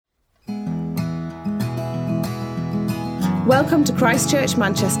Welcome to Christchurch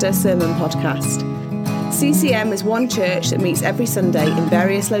Manchester Sermon Podcast. CCM is one church that meets every Sunday in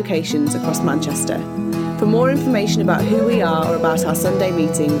various locations across Manchester. For more information about who we are or about our Sunday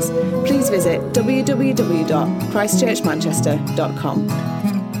meetings, please visit www.christchurchmanchester.com.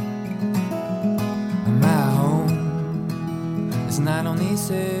 My home is not on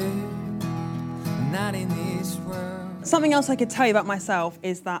this earth, not in this world. Something else I could tell you about myself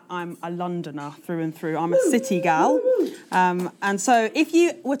is that I'm a Londoner through and through. I'm a city gal. And so if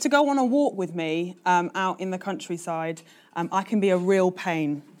you were to go on a walk with me out in the countryside, I can be a real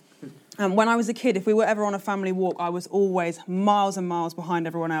pain. When I was a kid, if we were ever on a family walk, I was always miles and miles behind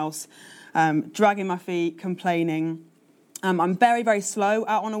everyone else, dragging my feet, complaining. I'm very, very slow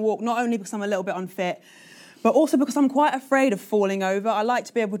out on a walk, not only because I'm a little bit unfit, but also because I'm quite afraid of falling over. I like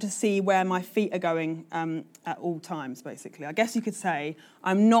to be able to see where my feet are going at all times, basically. I guess you could say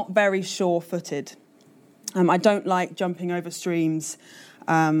I'm not very sure-footed. I don't like jumping over streams.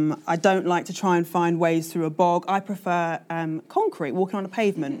 I don't like to try and find ways through a bog. I prefer concrete, walking on a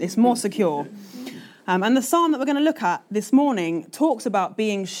pavement. It's more secure. And the psalm that we're going to look at this morning talks about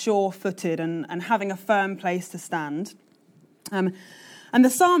being sure-footed and having a firm place to stand. And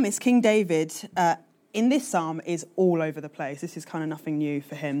the psalmist, King David, in this psalm is all over the place. This is kind of nothing new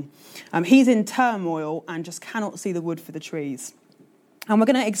for him. He's in turmoil and just cannot see the wood for the trees. And we're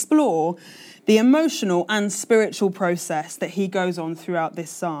going to explore the emotional and spiritual process that he goes on throughout this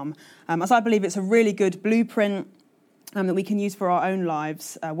psalm, as I believe it's a really good blueprint that we can use for our own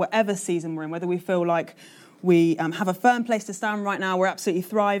lives, whatever season we're in, whether we feel like we have a firm place to stand right now, we're absolutely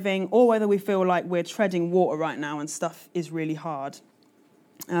thriving, or whether we feel like we're treading water right now and stuff is really hard.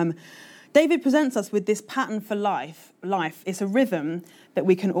 David presents us with this pattern for life. It's a rhythm that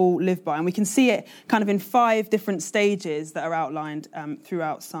we can all live by. And we can see it kind of in 5 different stages that are outlined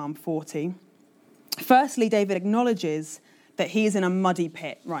throughout Psalm 40. Firstly, David acknowledges that he is in a muddy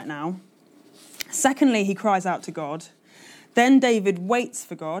pit right now. Secondly, he cries out to God. Then David waits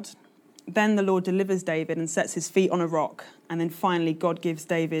for God. Then the Lord delivers David and sets his feet on a rock. And then finally, God gives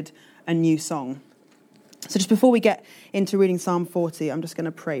David a new song. So just before we get into reading Psalm 40, I'm just going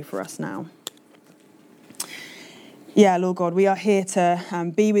to pray for us now. Yeah, Lord God, we are here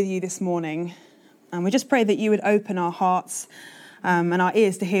to be with you this morning. And we just pray that you would open our hearts and our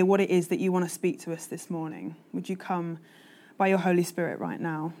ears to hear what it is that you want to speak to us this morning. Would you come by your Holy Spirit right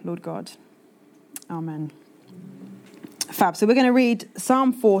now, Lord God? Amen. Fab. So we're going to read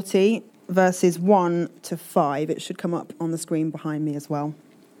Psalm 40, verses 1 to 5. It should come up on the screen behind me as well.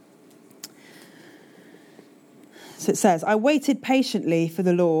 So it says, I waited patiently for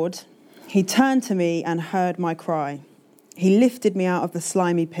the Lord. He turned to me and heard my cry. He lifted me out of the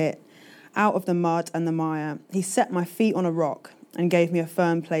slimy pit, out of the mud and the mire. He set my feet on a rock and gave me a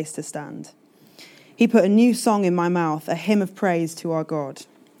firm place to stand. He put a new song in my mouth, a hymn of praise to our God.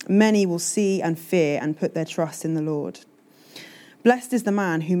 Many will see and fear and put their trust in the Lord. Blessed is the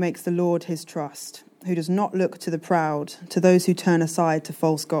man who makes the Lord his trust, who does not look to the proud, to those who turn aside to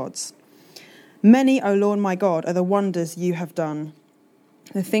false gods. Many, O Lord my God, are the wonders you have done.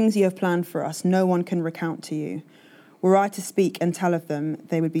 The things you have planned for us, no one can recount to you. Were I to speak and tell of them,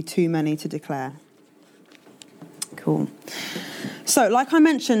 they would be too many to declare. Cool. So, like I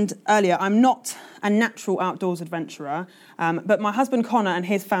mentioned earlier, I'm not a natural outdoors adventurer, but my husband Connor and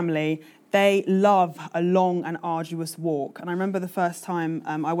his family, they love a long and arduous walk. And I remember the first time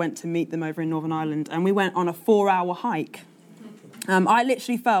I went to meet them over in Northern Ireland, and we went on a 4-hour hike. I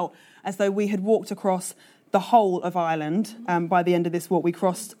literally felt as though we had walked across the whole of Ireland. By the end of this walk, we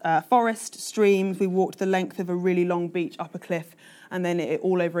crossed forest, streams, we walked the length of a really long beach up a cliff, and then it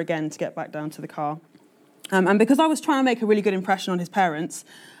all over again to get back down to the car. And because I was trying to make a really good impression on his parents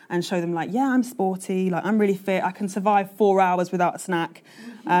and show them, like, yeah, I'm sporty, like, I'm really fit, I can survive 4 hours without a snack,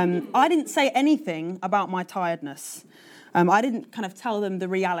 I didn't say anything about my tiredness. I didn't kind of tell them the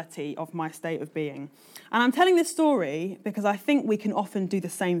reality of my state of being. And I'm telling this story because I think we can often do the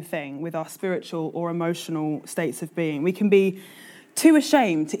same thing with our spiritual or emotional states of being. We can be too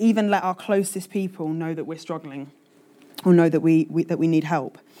ashamed to even let our closest people know that we're struggling or know that we need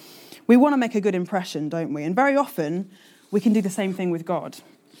help. We want to make a good impression, don't we? And very often we can do the same thing with God.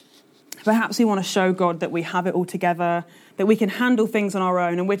 Perhaps we want to show God that we have it all together, that we can handle things on our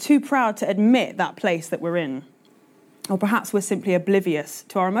own, and we're too proud to admit that place that we're in. Or perhaps we're simply oblivious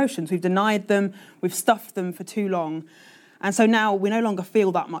to our emotions. We've denied them, we've stuffed them for too long, and so now we no longer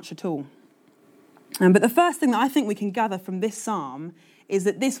feel that much at all. But the first thing that I think we can gather from this psalm is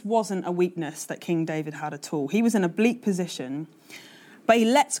that this wasn't a weakness that King David had at all. He was in a bleak position, but he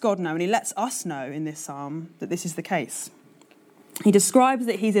lets God know, and he lets us know in this psalm that this is the case. He describes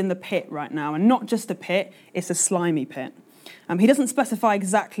that he's in the pit right now, and not just a pit, it's a slimy pit. He doesn't specify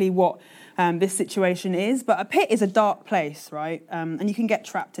exactly what this situation is, but a pit is a dark place, right? And you can get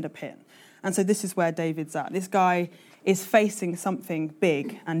trapped in a pit. And so this is where David's at. This guy is facing something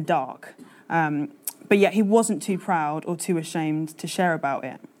big and dark, but yet he wasn't too proud or too ashamed to share about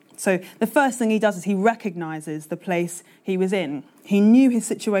it. So the first thing he does is he recognises the place he was in. He knew his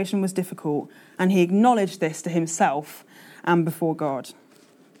situation was difficult, and he acknowledged this to himself and before God.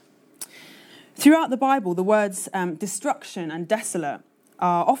 Throughout the Bible, the words destruction and desolate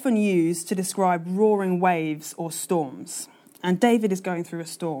are often used to describe roaring waves or storms. And David is going through a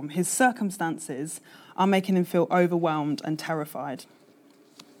storm. His circumstances are making him feel overwhelmed and terrified.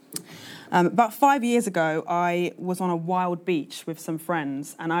 About 5 years ago, I was on a wild beach with some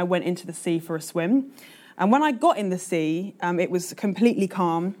friends, and I went into the sea for a swim. And when I got in the sea, it was completely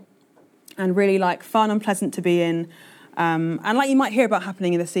calm and really fun and pleasant to be in. And like you might hear about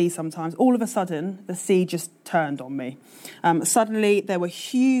happening in the sea sometimes, all of a sudden, the sea just turned on me. Suddenly, there were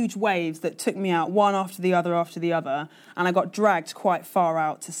huge waves that took me out one after the other, and I got dragged quite far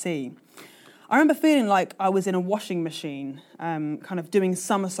out to sea. I remember feeling like I was in a washing machine, kind of doing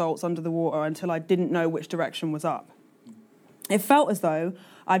somersaults under the water until I didn't know which direction was up. It felt as though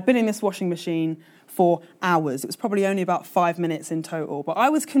I'd been in this washing machine for hours. It was probably only about 5 minutes in total, but I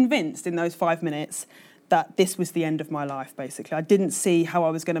was convinced in those 5 minutes that this was the end of my life, basically. I didn't see how I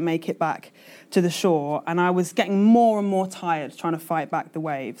was going to make it back to the shore, and I was getting more and more tired trying to fight back the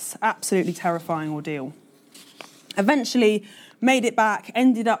waves. Absolutely terrifying ordeal. Eventually, made it back,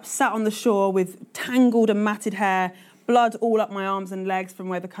 ended up sat on the shore with tangled and matted hair, blood all up my arms and legs from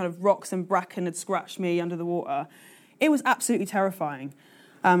where the kind of rocks and bracken had scratched me under the water. It was absolutely terrifying.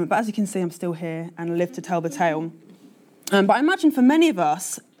 But as you can see, I'm still here and live to tell the tale. But I imagine for many of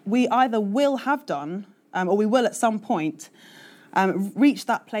us, we either will have done, or we will at some point, reach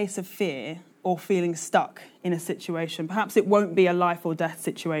that place of fear or feeling stuck in a situation. Perhaps it won't be a life or death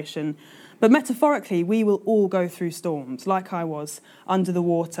situation, but metaphorically, we will all go through storms, like I was, under the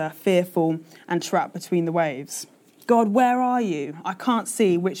water, fearful and trapped between the waves. God, where are you? I can't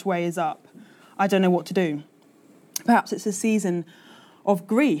see which way is up. I don't know what to do. Perhaps it's a season of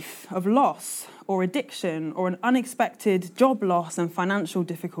grief, of loss, or addiction, or an unexpected job loss and financial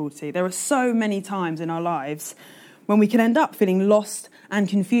difficulty. There are so many times in our lives when we can end up feeling lost and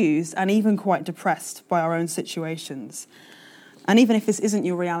confused and even quite depressed by our own situations. And even if this isn't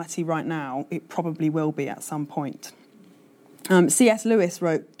your reality right now, it probably will be at some point. C.S. Lewis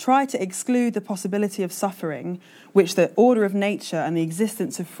wrote, "Try to exclude the possibility of suffering, which the order of nature and the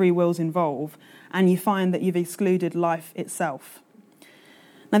existence of free wills involve, and you find that you've excluded life itself."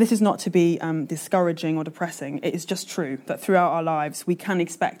 Now, this is not to be discouraging or depressing. It is just true that throughout our lives, we can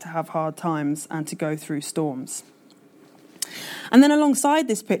expect to have hard times and to go through storms. And then alongside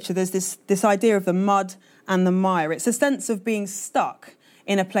this picture, there's this idea of the mud and the mire. It's a sense of being stuck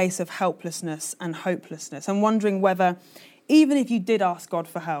in a place of helplessness and hopelessness and wondering whether, even if you did ask God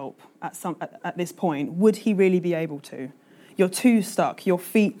for help at this point, would he really be able to? You're too stuck. Your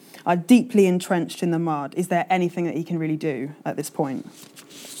feet are deeply entrenched in the mud. Is there anything that he can really do at this point?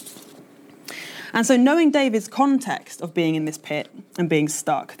 And so knowing David's context of being in this pit and being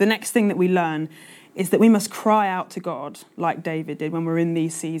stuck, the next thing that we learn is that we must cry out to God like David did when we're in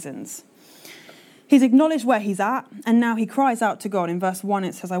these seasons. He's acknowledged where he's at, and now he cries out to God. In verse 1,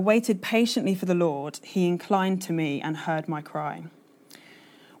 it says, "I waited patiently for the Lord. He inclined to me and heard my cry."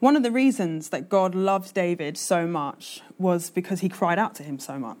 One of the reasons that God loved David so much was because he cried out to him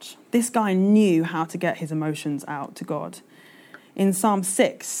so much. This guy knew how to get his emotions out to God. In Psalm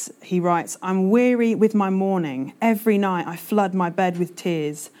 6, he writes, "I'm weary with my mourning. Every night I flood my bed with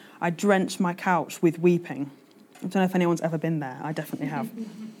tears. I drench my couch with weeping." I don't know if anyone's ever been there. I definitely have.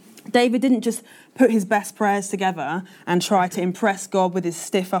 David didn't just put his best prayers together and try to impress God with his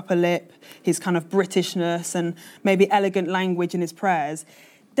stiff upper lip, his kind of Britishness and maybe elegant language in his prayers.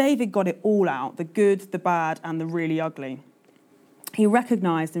 David got it all out, the good, the bad, and the really ugly. He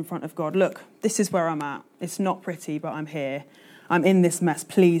recognised in front of God, look, this is where I'm at. It's not pretty, but I'm here. I'm in this mess.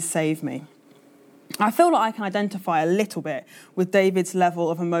 Please save me. I feel like I can identify a little bit with David's level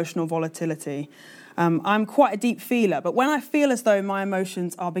of emotional volatility. I'm quite a deep feeler, but when I feel as though my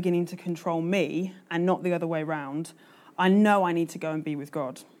emotions are beginning to control me and not the other way round, I know I need to go and be with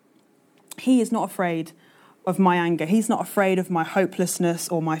God. He is not afraid of my anger. He's not afraid of my hopelessness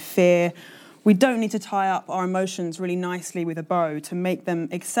or my fear. We don't need to tie up our emotions really nicely with a bow to make them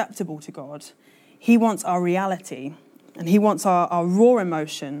acceptable to God. He wants our reality, and he wants our raw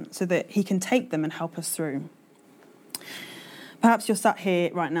emotion so that he can take them and help us through. Perhaps you're sat here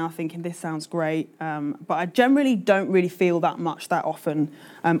right now thinking, this sounds great, but I generally don't really feel that much that often.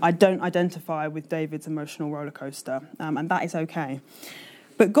 I don't identify with David's emotional roller coaster, and that is okay.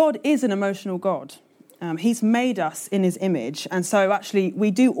 But God is an emotional God. He's made us in his image, and so actually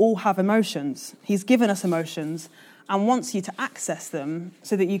we do all have emotions. He's given us emotions and wants you to access them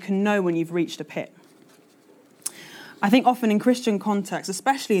so that you can know when you've reached a pit. I think often in Christian contexts,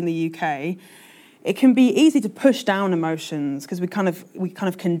 especially in the UK, it can be easy to push down emotions because we kind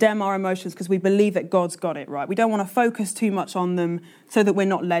of condemn our emotions because we believe that God's got it right. We don't want to focus too much on them so that we're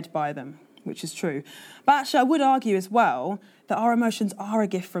not led by them, which is true. But actually, I would argue as well that our emotions are a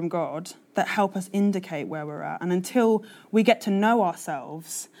gift from God that help us indicate where we're at. And until we get to know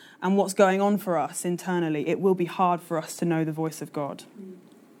ourselves and what's going on for us internally, it will be hard for us to know the voice of God.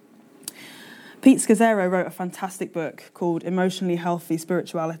 Pete Scazzero wrote a fantastic book called Emotionally Healthy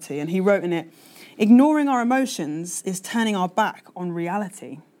Spirituality, and he wrote in it, ignoring our emotions is turning our back on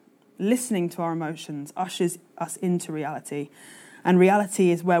reality. Listening to our emotions ushers us into reality, and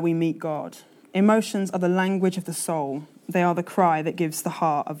reality is where we meet God. Emotions are the language of the soul. They are the cry that gives the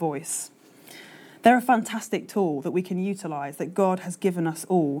heart a voice. They're a fantastic tool that we can utilise, that God has given us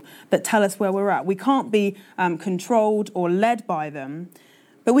all, that tell us where we're at. We can't be controlled or led by them,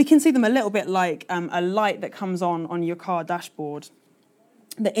 but we can see them a little bit like a light that comes on your car dashboard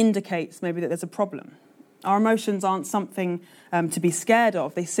that indicates maybe that there's a problem. Our emotions aren't something to be scared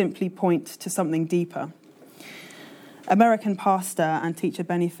of. They simply point to something deeper. American pastor and teacher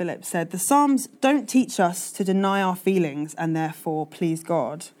Benny Phillips said, the Psalms don't teach us to deny our feelings and therefore please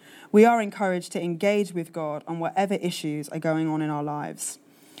God. We are encouraged to engage with God on whatever issues are going on in our lives.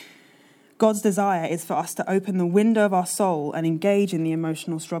 God's desire is for us to open the window of our soul and engage in the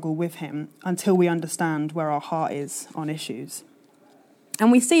emotional struggle with him until we understand where our heart is on issues.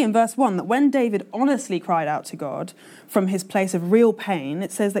 And we see in verse 1 that when David honestly cried out to God from his place of real pain,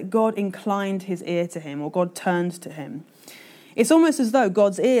 it says that God inclined his ear to him, or God turned to him. It's almost as though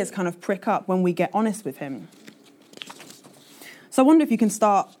God's ears kind of prick up when we get honest with him. So I wonder if you can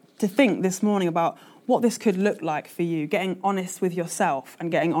start to think this morning about what this could look like for you, getting honest with yourself and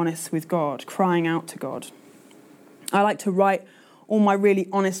getting honest with God, crying out to God. I like to write all my really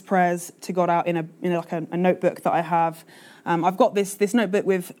honest prayers to God out in a notebook that I have. I've got this notebook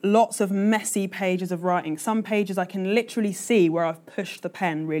with lots of messy pages of writing. Some pages I can literally see where I've pushed the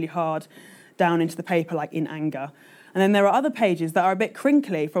pen really hard down into the paper, like in anger. And then there are other pages that are a bit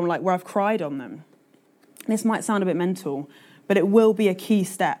crinkly from like where I've cried on them. This might sound a bit mental, but it will be a key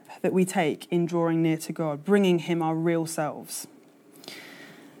step that we take in drawing near to God, bringing him our real selves.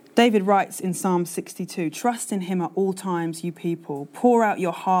 David writes in Psalm 62, trust in him at all times, you people. Pour out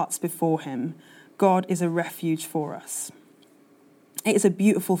your hearts before him. God is a refuge for us. It is a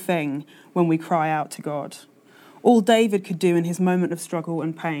beautiful thing when we cry out to God. All David could do in his moment of struggle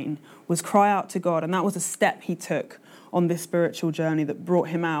and pain was cry out to God, and that was a step he took on this spiritual journey that brought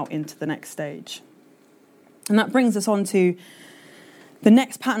him out into the next stage. And that brings us on to the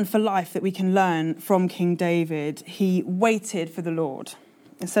next pattern for life that we can learn from King David. He waited for the Lord.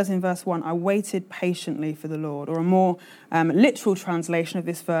 It says in verse 1, I waited patiently for the Lord. Or a more literal translation of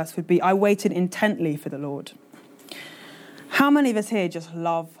this verse would be, I waited intently for the Lord. How many of us here just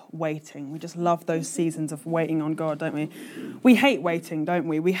love waiting? We just love those seasons of waiting on God, don't we? We hate waiting, don't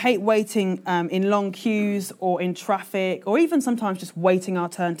we? We hate waiting in long queues or in traffic, or even sometimes just waiting our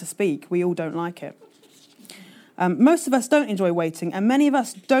turn to speak. We all don't like it. Most of us don't enjoy waiting, and many of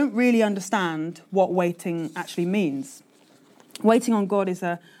us don't really understand what waiting actually means. Waiting on God is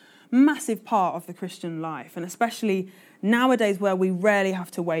a massive part of the Christian life, and especially nowadays where we rarely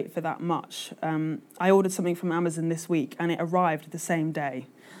have to wait for that much. I ordered something from Amazon this week, and it arrived the same day.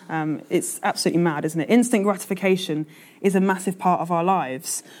 It's absolutely mad, isn't it? Instant gratification is a massive part of our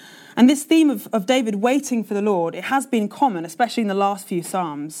lives. And this theme of David waiting for the Lord, it has been common, especially in the last few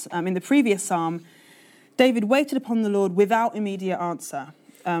Psalms. In the previous Psalm, David waited upon the Lord without immediate answer.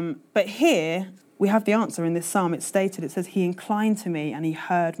 But here, we have the answer in this psalm. It's stated, it says, he inclined to me and he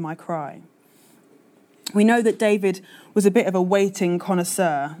heard my cry. We know that David was a bit of a waiting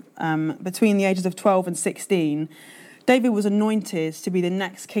connoisseur. Between the ages of 12 and 16, David was anointed to be the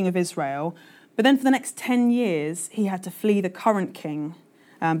next king of Israel. But then for the next 10 years, he had to flee the current king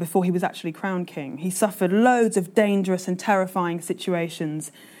before he was actually crowned king. He suffered loads of dangerous and terrifying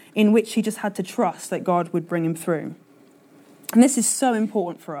situations in which he just had to trust that God would bring him through. And this is so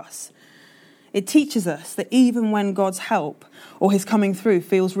important for us. It teaches us that even when God's help or his coming through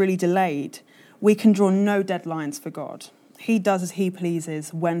feels really delayed, we can draw no deadlines for God. He does as he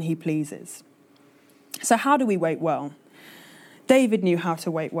pleases when he pleases. So how do we wait well? David knew how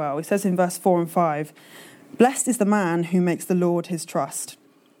to wait well. He says in verse 4 and 5, Blessed is the man who makes the Lord his trust,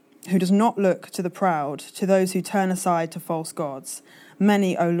 who does not look to the proud, to those who turn aside to false gods.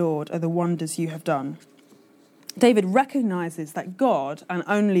 Many, O Lord, are the wonders you have done. David recognises that God, and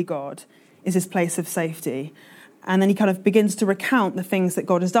only God, is his place of safety. And then he kind of begins to recount the things that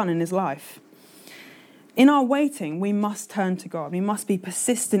God has done in his life. In our waiting, we must turn to God. We must be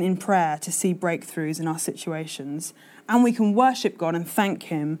persistent in prayer to see breakthroughs in our situations. And we can worship God and thank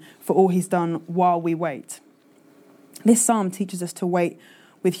him for all he's done while we wait. This psalm teaches us to wait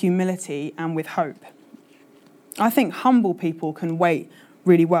with humility and with hope. I think humble people can wait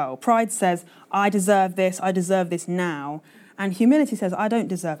really well. Pride says, I deserve this now. And humility says, I don't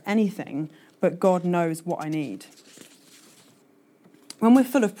deserve anything, but God knows what I need. When we're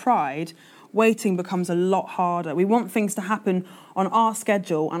full of pride, waiting becomes a lot harder. We want things to happen on our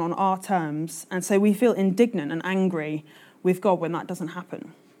schedule and on our terms, and so we feel indignant and angry with God when that doesn't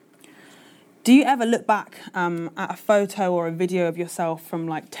happen. Do you ever look back at a photo or a video of yourself from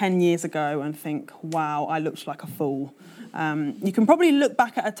like 10 years ago and think, wow, I looked like a fool? You can probably look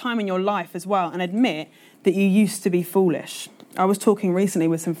back at a time in your life as well and admit that you used to be foolish. I was talking recently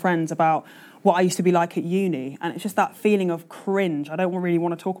with some friends about what I used to be like at uni, and it's just that feeling of cringe. I don't really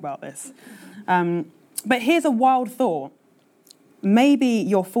want to talk about this. But here's a wild thought. Maybe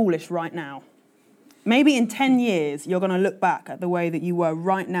you're foolish right now. Maybe in 10 years, you're going to look back at the way that you were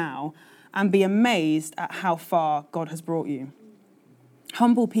right now and be amazed at how far God has brought you.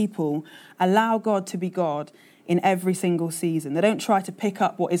 Humble people allow God to be God in every single season. They don't try to pick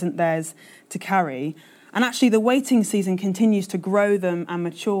up what isn't theirs to carry. And actually, the waiting season continues to grow them and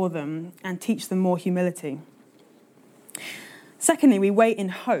mature them and teach them more humility. Secondly, we wait in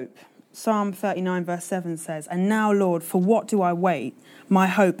hope. Psalm 39 verse 7 says, "And now, Lord, for what do I wait? My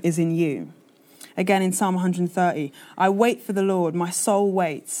hope is in you." Again in Psalm 130, "I wait for the Lord, my soul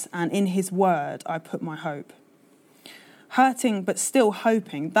waits, and in his word I put my hope." Hurting but still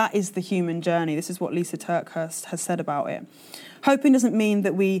hoping, that is the human journey. This is what Lisa Turkhurst has said about it. Hoping doesn't mean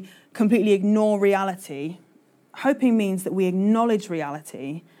that we completely ignore reality. Hoping means that we acknowledge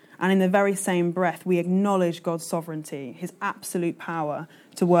reality, and in the very same breath, we acknowledge God's sovereignty, his absolute power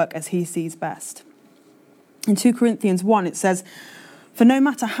to work as he sees best. In 2 Corinthians 1, it says, "For no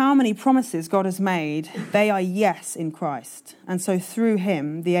matter how many promises God has made, they are yes in Christ. And so through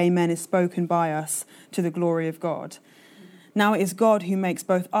him, the amen is spoken by us to the glory of God. Now it is God who makes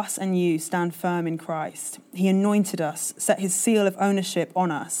both us and you stand firm in Christ. He anointed us, set his seal of ownership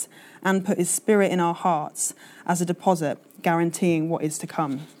on us, and put his spirit in our hearts as a deposit, guaranteeing what is to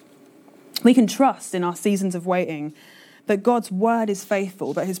come." We can trust in our seasons of waiting that God's word is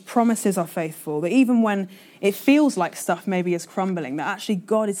faithful, that his promises are faithful, that even when it feels like stuff maybe is crumbling, that actually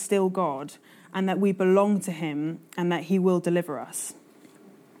God is still God and that we belong to him and that he will deliver us.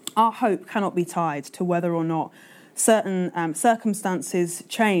 Our hope cannot be tied to whether or not certain circumstances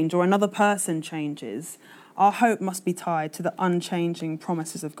change or another person changes. Our hope must be tied to the unchanging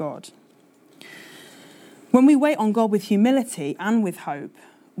promises of God. When we wait on God with humility and with hope,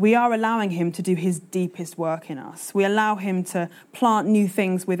 we are allowing him to do his deepest work in us. We allow him to plant new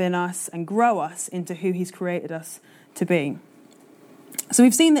things within us and grow us into who he's created us to be. So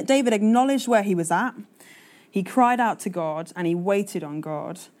we've seen that David acknowledged where he was at. He cried out to God and he waited on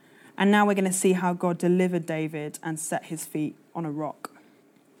God. And now we're going to see how God delivered David and set his feet on a rock.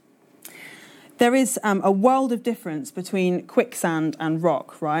 There is a world of difference between quicksand and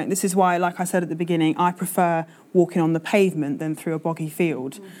rock, right? This is why, like I said at the beginning, I prefer walking on the pavement than through a boggy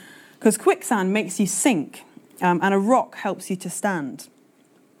field. Because quicksand makes you sink, and a rock helps you to stand.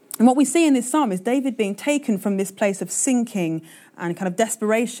 And what we see in this psalm is David being taken from this place of sinking and kind of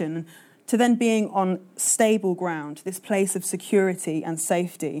desperation to then being on stable ground, this place of security and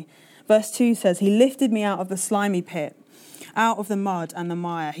safety. Verse 2 says, "He lifted me out of the slimy pit, out of the mud and the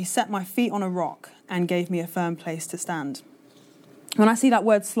mire. He set my feet on a rock and gave me a firm place to stand." When I see that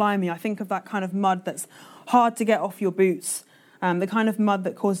word slimy, I think of that kind of mud that's hard to get off your boots, the kind of mud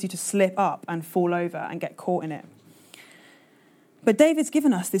that causes you to slip up and fall over and get caught in it. But David's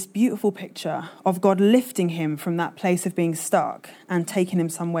given us this beautiful picture of God lifting him from that place of being stuck and taking him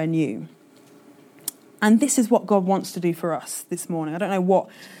somewhere new. And this is what God wants to do for us this morning. I don't know what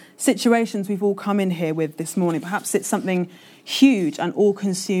situations we've all come in here with this morning. Perhaps it's something huge and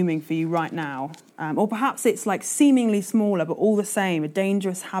all-consuming for you right now. Or perhaps it's like seemingly smaller, but all the same, a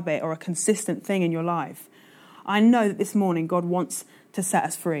dangerous habit or a consistent thing in your life. I know that this morning God wants to set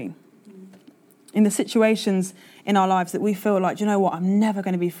us free. In the situations in our lives that we feel like, do you know what, I'm never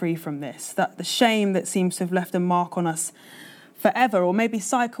going to be free from this. That the shame that seems to have left a mark on us forever, or maybe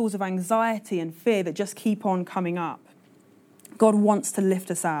cycles of anxiety and fear that just keep on coming up. God wants to lift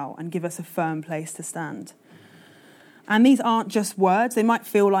us out and give us a firm place to stand. And these aren't just words. They might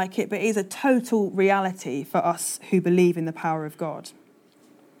feel like it, but it is a total reality for us who believe in the power of God.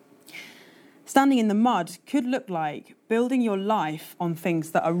 Standing in the mud could look like building your life on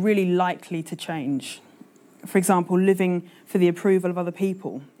things that are really likely to change. For example, living for the approval of other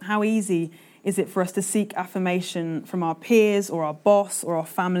people. How easy is it for us to seek affirmation from our peers or our boss or our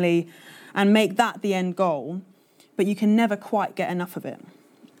family and make that the end goal, but you can never quite get enough of it?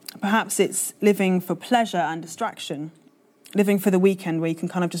 Perhaps it's living for pleasure and distraction, living for the weekend where you can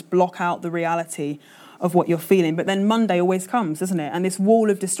kind of just block out the reality of what you're feeling. But then Monday always comes, doesn't it? And this wall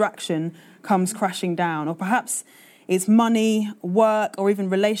of distraction comes crashing down. Or perhaps it's money, work, or even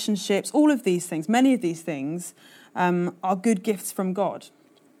relationships. All of these things, many of these things are good gifts from God.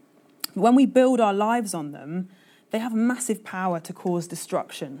 When we build our lives on them, they have massive power to cause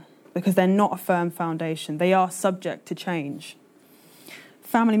destruction because they're not a firm foundation. They are subject to change.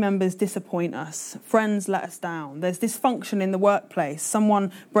 Family members disappoint us. Friends let us down. There's dysfunction in the workplace. Someone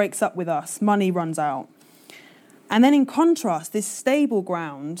breaks up with us. Money runs out. And then in contrast, this stable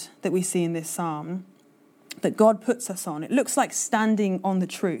ground that we see in this psalm that God puts us on, it looks like standing on the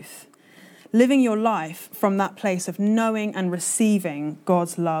truth, living your life from that place of knowing and receiving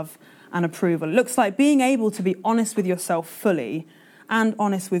God's love and approval. It looks like being able to be honest with yourself fully and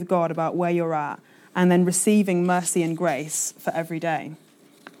honest with God about where you're at, and then receiving mercy and grace for every day.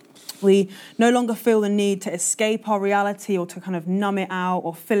 We no longer feel the need to escape our reality or to kind of numb it out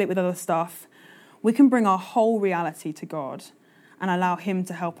or fill it with other stuff. We can bring our whole reality to God and allow him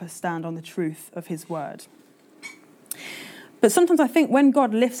to help us stand on the truth of his word. But sometimes I think when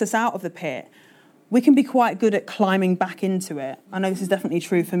God lifts us out of the pit, we can be quite good at climbing back into it. I know this is definitely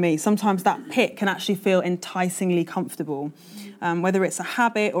true for me. Sometimes that pit can actually feel enticingly comfortable, whether it's a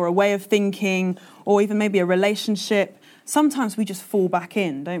habit or a way of thinking or even maybe a relationship. Sometimes we just fall back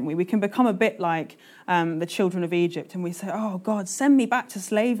in, don't we? We can become a bit like the children of Egypt and we say, oh, God, send me back to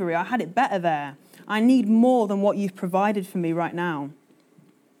slavery. I had it better there. I need more than what you've provided for me right now.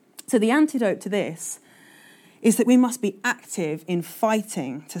 So the antidote to this is that we must be active in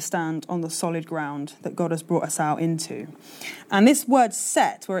fighting to stand on the solid ground that God has brought us out into. And this word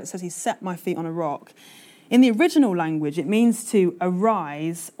set, where it says he set my feet on a rock, in the original language, it means to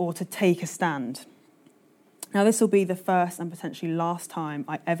arise or to take a stand. Now, this will be the first and potentially last time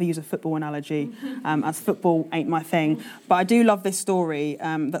I ever use a football analogy, as football ain't my thing. But I do love this story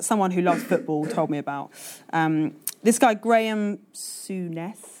that someone who loves football told me about. This guy, Graham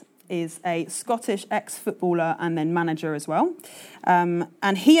Souness, is a Scottish ex-footballer and then manager as well.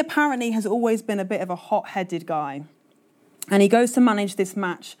 And he apparently has always been a bit of a hot-headed guy. And he goes to manage this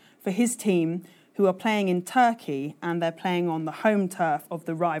match for his team, who are playing in Turkey, and they're playing on the home turf of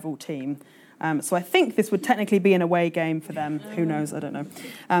the rival team. So I think this would technically be an away game for them. Who knows? I don't know.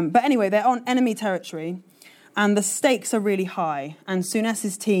 But anyway, they're on enemy territory and the stakes are really high. And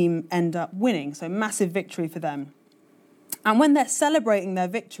Souness's team end up winning. So massive victory for them. And when they're celebrating their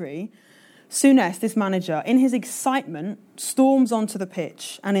victory, Souness, this manager, in his excitement, storms onto the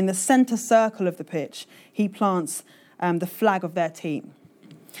pitch. And in the centre circle of the pitch, he plants the flag of their team.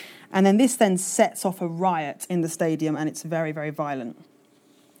 And then this then sets off a riot in the stadium and it's very, very violent.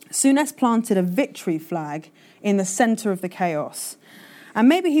 Souness planted a victory flag in the centre of the chaos. And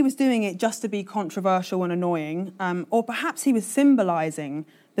maybe he was doing it just to be controversial and annoying, or perhaps he was symbolising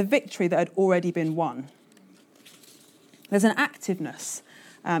the victory that had already been won. There's an activeness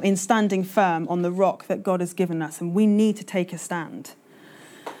in standing firm on the rock that God has given us, and we need to take a stand.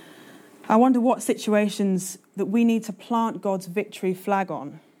 I wonder what situations that we need to plant God's victory flag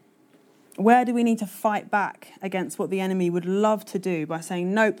on. Where do we need to fight back against what the enemy would love to do by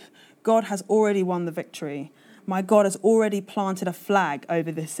saying, nope, God has already won the victory. My God has already planted a flag over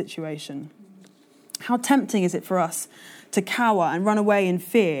this situation. How tempting is it for us to cower and run away in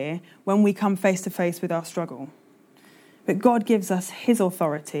fear when we come face to face with our struggle? But God gives us his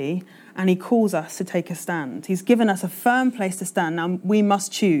authority and he calls us to take a stand. He's given us a firm place to stand. Now we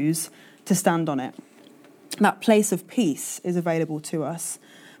must choose to stand on it. That place of peace is available to us,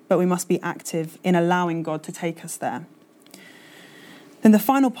 but we must be active in allowing God to take us there. Then the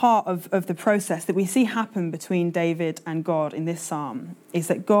final part of the process that we see happen between David and God in this psalm is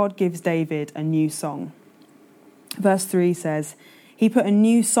that God gives David a new song. Verse 3 says, "He put a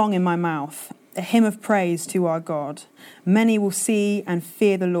new song in my mouth, a hymn of praise to our God. Many will see and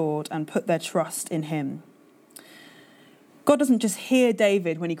fear the Lord and put their trust in him." God doesn't just hear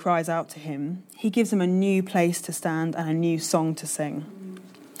David when he cries out to him. He gives him a new place to stand and a new song to sing.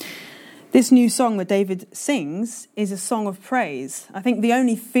 This new song that David sings is a song of praise. I think the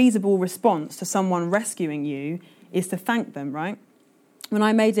only feasible response to someone rescuing you is to thank them, right? When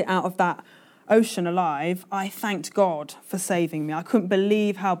I made it out of that ocean alive, I thanked God for saving me. I couldn't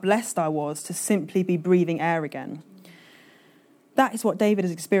believe how blessed I was to simply be breathing air again. That is what David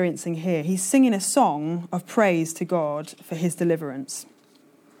is experiencing here. He's singing a song of praise to God for his deliverance.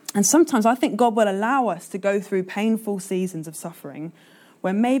 And sometimes I think God will allow us to go through painful seasons of suffering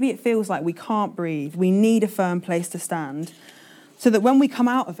where maybe it feels like we can't breathe, we need a firm place to stand, so that when we come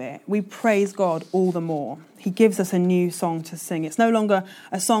out of it, we praise God all the more. He gives us a new song to sing. It's no longer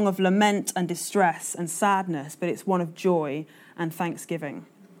a song of lament and distress and sadness, but it's one of joy and thanksgiving.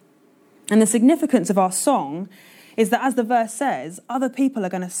 And the significance of our song is that, as the verse says, other people are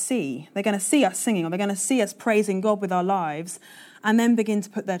going to see. They're going to see us singing, or they're going to see us praising God with our lives, and then begin to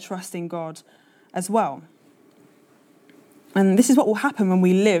put their trust in God as well. And this is what will happen when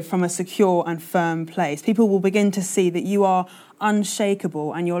we live from a secure and firm place. People will begin to see that you are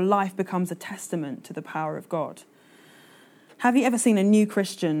unshakable and your life becomes a testament to the power of God. Have you ever seen a new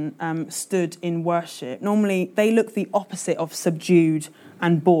Christian stood in worship? Normally, they look the opposite of subdued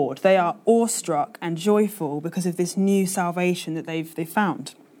and bored. They are awestruck and joyful because of this new salvation that they've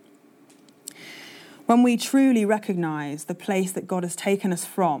found. When we truly recognise the place that God has taken us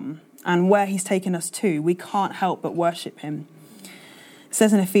from and where he's taken us to, we can't help but worship him. It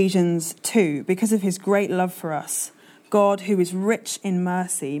says in Ephesians 2, because of his great love for us, God, who is rich in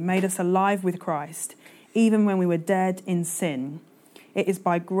mercy, made us alive with Christ, even when we were dead in sin. It is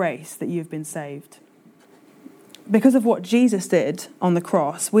by grace that you have been saved. Because of what Jesus did on the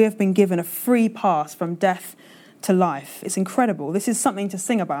cross, we have been given a free pass from death to life. It's incredible. This is something to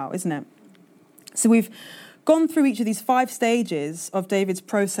sing about, isn't it? So we've gone through each of these 5 stages of David's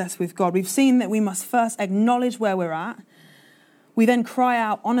process with God. We've seen that we must first acknowledge where we're at. We then cry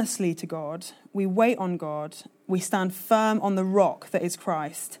out honestly to God. We wait on God. We stand firm on the rock that is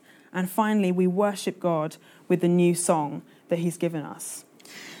Christ. And finally, we worship God with the new song that he's given us.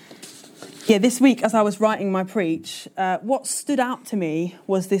 Yeah, this week, as I was writing my preach, what stood out to me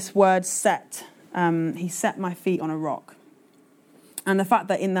was this word set. He set my feet on a rock. And the fact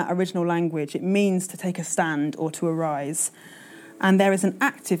that in that original language, it means to take a stand or to arise. And there is an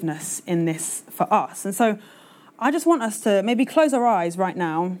activeness in this for us. And so I just want us to maybe close our eyes right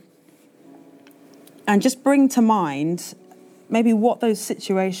now and just bring to mind maybe what those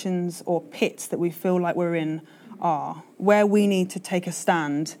situations or pits that we feel like we're in are, where we need to take a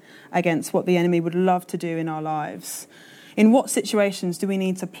stand against what the enemy would love to do in our lives. In what situations do we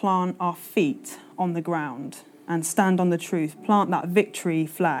need to plant our feet on the ground and stand on the truth, plant that victory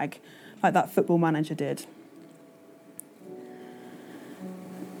flag like that football manager did?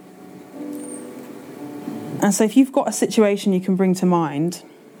 And so if you've got a situation you can bring to mind,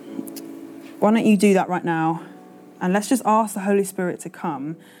 why don't you do that right now? And let's just ask the Holy Spirit to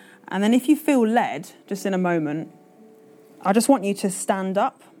come. And then if you feel led, just in a moment, I just want you to stand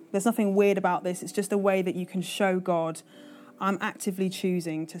up. There's nothing weird about this. It's just a way that you can show God, I'm actively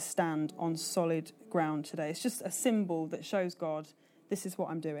choosing to stand on solid ground today. It's just a symbol that shows God, this is what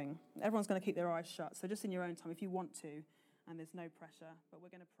I'm doing. Everyone's going to keep their eyes shut. So just in your own time, if you want to, and there's no pressure, but we're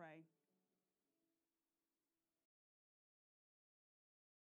going to pray.